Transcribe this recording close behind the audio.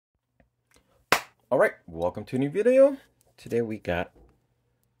Alright, welcome to a new video. Today we got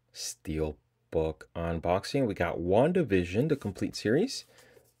Steelbook unboxing. We got Wandavision, the complete series.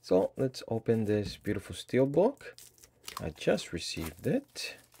 So let's open this beautiful Steelbook. I just received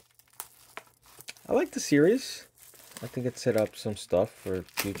it. I like the series. I think it set up some stuff for the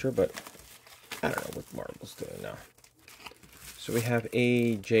future, but I don't know what Marvel's doing now. So we have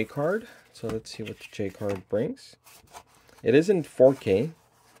a J card. So let's see what the J card brings. It is in 4K.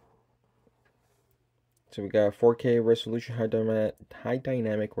 So we got 4K resolution, high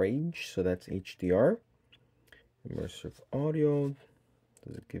dynamic range, so that's HDR. Immersive audio.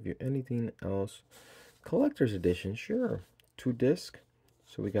 Does it give you anything else? Collector's edition, sure. 2 disc.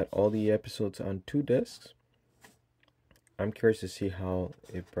 So we got all the episodes on 2 discs. I'm curious to see how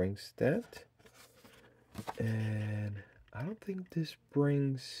it brings that. And I don't think this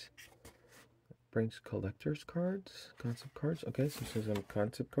brings collector's cards, concept cards. Okay, so it says on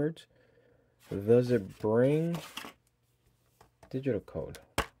concept cards. Does it bring digital code?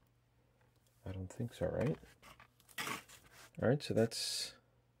 I don't think so, right? Alright, so that's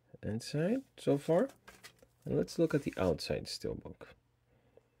inside so far. And let's look at the outside Steelbook.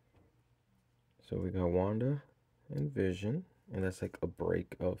 So we got Wanda and Vision, and that's like a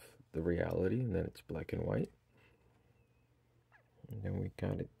break of the reality, and then it's black and white. And then we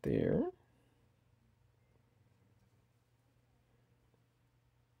got it there.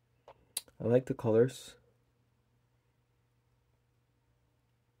 I like the colors.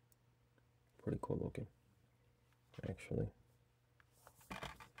 Pretty cool looking, actually.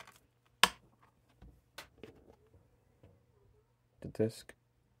 The disc,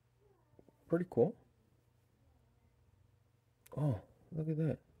 pretty cool. Oh, look at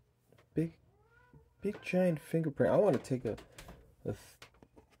that. Big giant fingerprint. I want to take you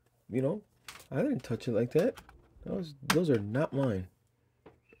know, I didn't touch it like that. Those are not mine.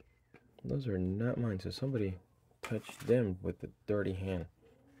 Those are not mine, so somebody touched them with a dirty hand.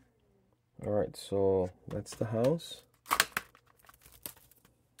 Alright, so that's the house.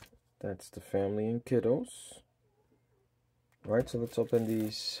 That's the family and kiddos. Alright, so let's open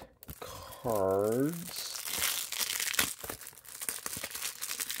these cards.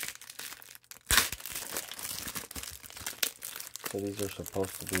 So these are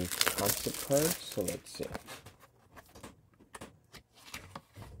supposed to be concept cards, so let's see.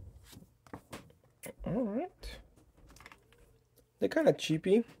 Alright. They're kind of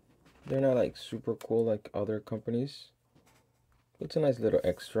cheapy. They're not like super cool like other companies. It's a nice little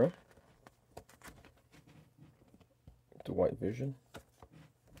extra. The white vision.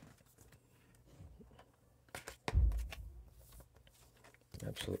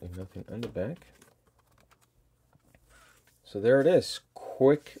 Absolutely nothing on the back. So there it is.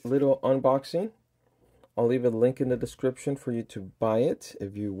 Quick little unboxing. I'll leave a link in the description for you to buy it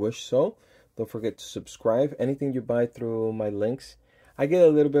if you wish so. Don't forget to subscribe. Anything you buy through my links, I get a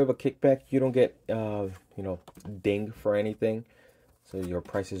little bit of a kickback. You don't get, you know, dinged for anything, so your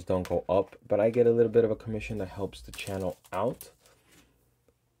prices don't go up. But I get a little bit of a commission that helps the channel out.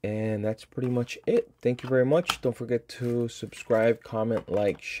 And that's pretty much it. Thank you very much. Don't forget to subscribe, comment,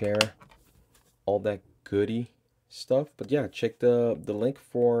 like, share, all that goody stuff. But yeah, check the link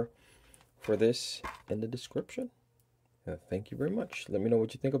for this in the description. Thank you very much. Let me know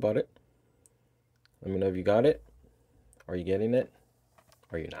what you think about it. Let me know if you got it. Are you getting it?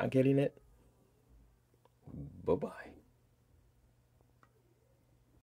 Are you not getting it? Bye-bye.